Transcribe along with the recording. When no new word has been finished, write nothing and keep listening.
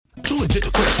legit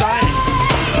to quit signing.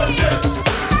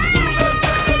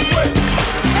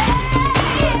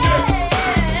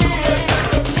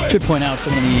 Should point out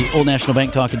someone in the Old National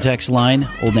Bank talk and text line,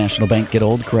 Old National Bank Get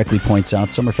Old, correctly points out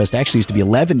Summerfest actually used to be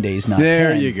 11 days, not 10.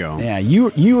 There you go. Yeah, you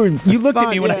looked at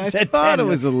me when I said 10. I thought it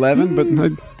was 11, but I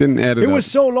didn't add it up. It was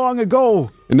so long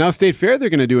ago. And now State Fair they're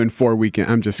going to do in 4 weekends.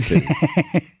 I'm just kidding.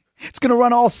 It's going to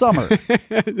run all summer.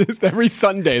 Just every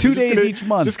Sunday. 2 days each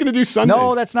month. Just going to do Sundays.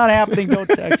 No, that's not happening. Don't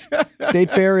text. State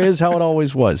Fair is how it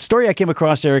always was. Story I came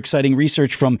across, Eric, citing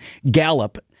research from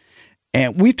Gallup.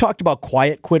 And we've talked about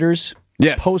quiet quitters.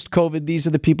 Yes. Post-COVID, these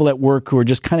are the people at work who are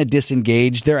just kind of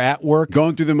disengaged. They're at work.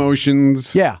 Going through the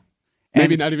motions. Yeah.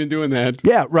 Maybe not even doing that.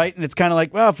 Yeah, right. And it's kind of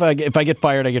like, well, if I get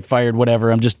fired, I get fired, whatever.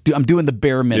 I'm doing the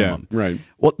bare minimum. Yeah, right.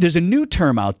 Well, there's a new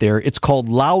term out there. It's called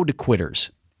loud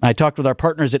quitters. I talked with our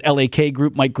partners at LAK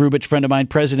Group, Mike Grubich, friend of mine,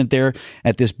 president there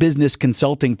at this business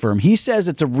consulting firm. He says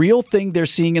it's a real thing they're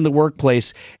seeing in the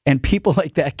workplace, and people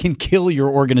like that can kill your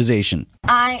organization.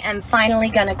 I am finally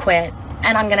going to quit,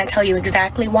 and I'm going to tell you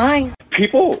exactly why.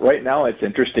 People right now, it's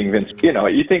interesting, Vince. You know,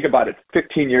 you think about it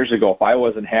 15 years ago, if I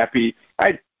wasn't happy,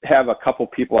 I'd have a couple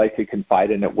people I could confide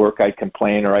in at work. I'd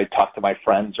complain, or I'd talk to my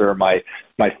friends or my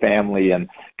family and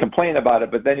complain about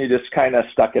it, but then you just kind of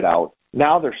stuck it out.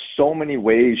 Now there's so many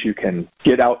ways you can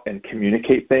get out and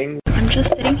communicate things. I'm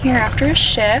just sitting here after a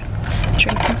shift,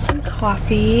 drinking some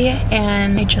coffee,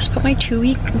 and I just put my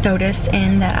 2-week notice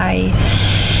in that I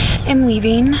am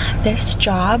leaving this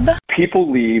job. People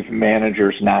leave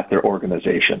managers, not their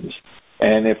organizations.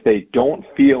 And if they don't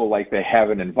feel like they have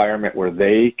an environment where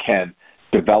they can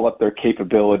develop their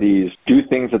capabilities, do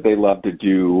things that they love to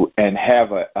do, and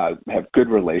have good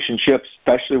relationships,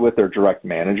 especially with their direct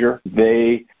manager,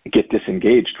 they get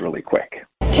disengaged really quick.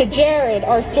 To Jared,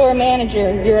 our store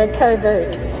manager, you're a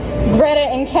pervert. Greta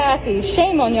and Kathy,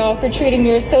 shame on y'all for treating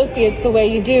your associates the way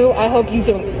you do. I hope you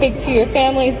don't speak to your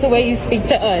families the way you speak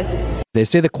to us. They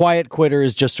say the quiet quitter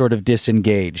is just sort of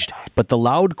disengaged, but the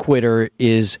loud quitter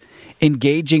is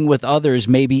engaging with others,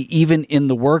 maybe even in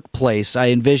the workplace. I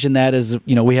envision that as,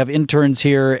 we have interns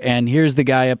here, and here's the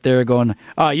guy up there going,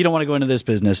 you don't want to go into this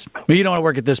business. You don't want to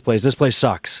work at this place. This place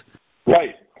sucks.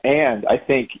 Right. And I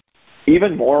think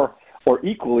even more or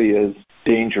equally as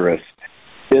dangerous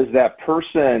is that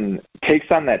person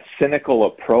takes on that cynical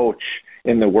approach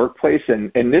in the workplace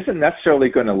and isn't necessarily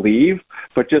going to leave,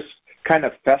 but just kind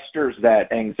of festers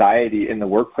that anxiety in the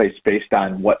workplace based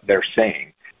on what they're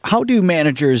saying. How do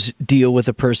managers deal with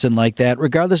a person like that,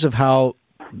 regardless of how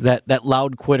that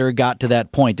loud quitter got to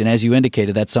that point? And as you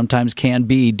indicated, that sometimes can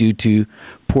be due to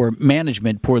poor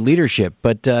management, poor leadership.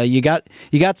 But you got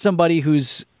somebody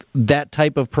who's that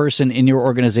type of person in your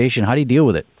organization. How do you deal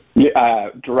with it? Yeah,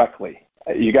 directly.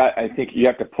 I think you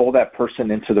have to pull that person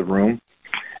into the room,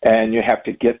 and you have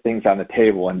to get things on the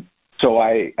table. And so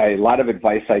a lot of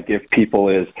advice I give people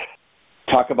is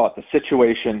talk about the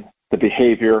situation, the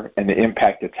behavior, and the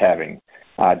impact it's having.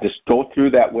 Just go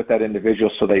through that with that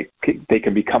individual so they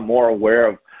can become more aware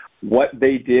of what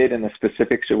they did in a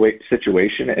specific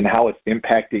situation and how it's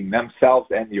impacting themselves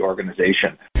and the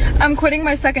organization. I'm quitting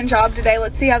my second job today.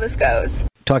 Let's see how this goes.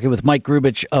 Talking with Mike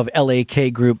Grubich of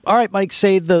LAK Group. All right, Mike,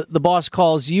 say the boss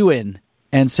calls you in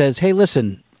and says, hey,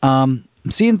 listen, I'm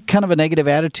seeing kind of a negative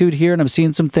attitude here, and I'm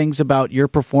seeing some things about your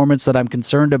performance that I'm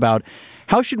concerned about.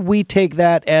 How should we take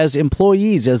that as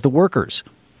employees, as the workers?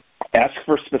 Ask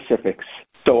for specifics.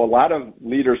 So a lot of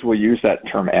leaders will use that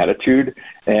term attitude,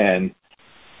 and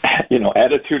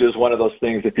attitude is one of those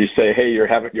things. If you say, hey, your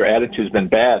attitude's been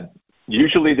bad,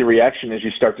 usually the reaction is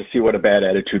you start to see what a bad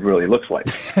attitude really looks like.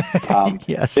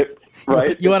 Yes.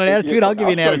 Right? You want an attitude? I'll give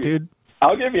you an attitude.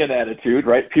 I'll give you an attitude,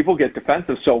 right? People get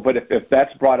defensive. But if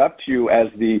that's brought up to you as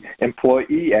the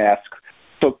employee asks,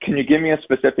 so can you give me a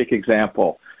specific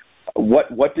example?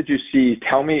 What did you see?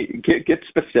 Tell me, get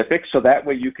specific so that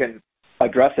way you can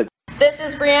address it. This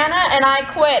is Brianna, and I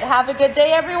quit. Have a good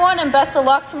day, everyone, and best of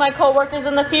luck to my coworkers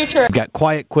in the future. You've got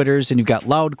quiet quitters, and you've got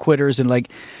loud quitters, and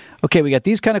okay, we got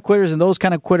these kind of quitters and those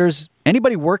kind of quitters.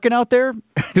 Anybody working out there?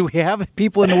 Do we have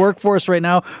people in the workforce right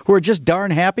now who are just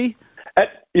darn happy?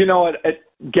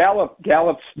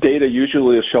 Gallup's data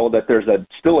usually will show that there's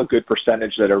still a good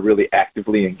percentage that are really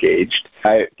actively engaged.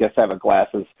 I guess I have a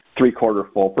glasses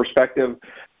 3/4 full perspective.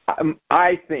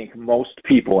 I think most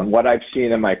people, and what I've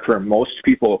seen in my career, most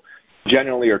people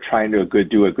generally are trying to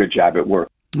do a good job at work.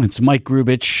 It's Mike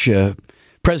Grubich,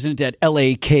 president at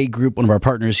LAK Group, one of our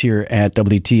partners here at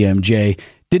WTMJ.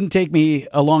 Didn't take me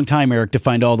a long time, Eric, to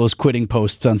find all those quitting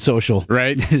posts on social.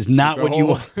 Right. This is not what you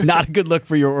want. Not a good look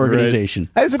for your organization.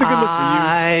 Right. Is it a good look for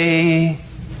you?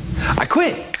 I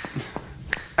quit.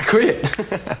 I quit.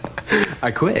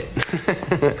 I quit.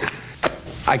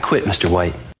 I quit, Mr.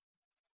 White.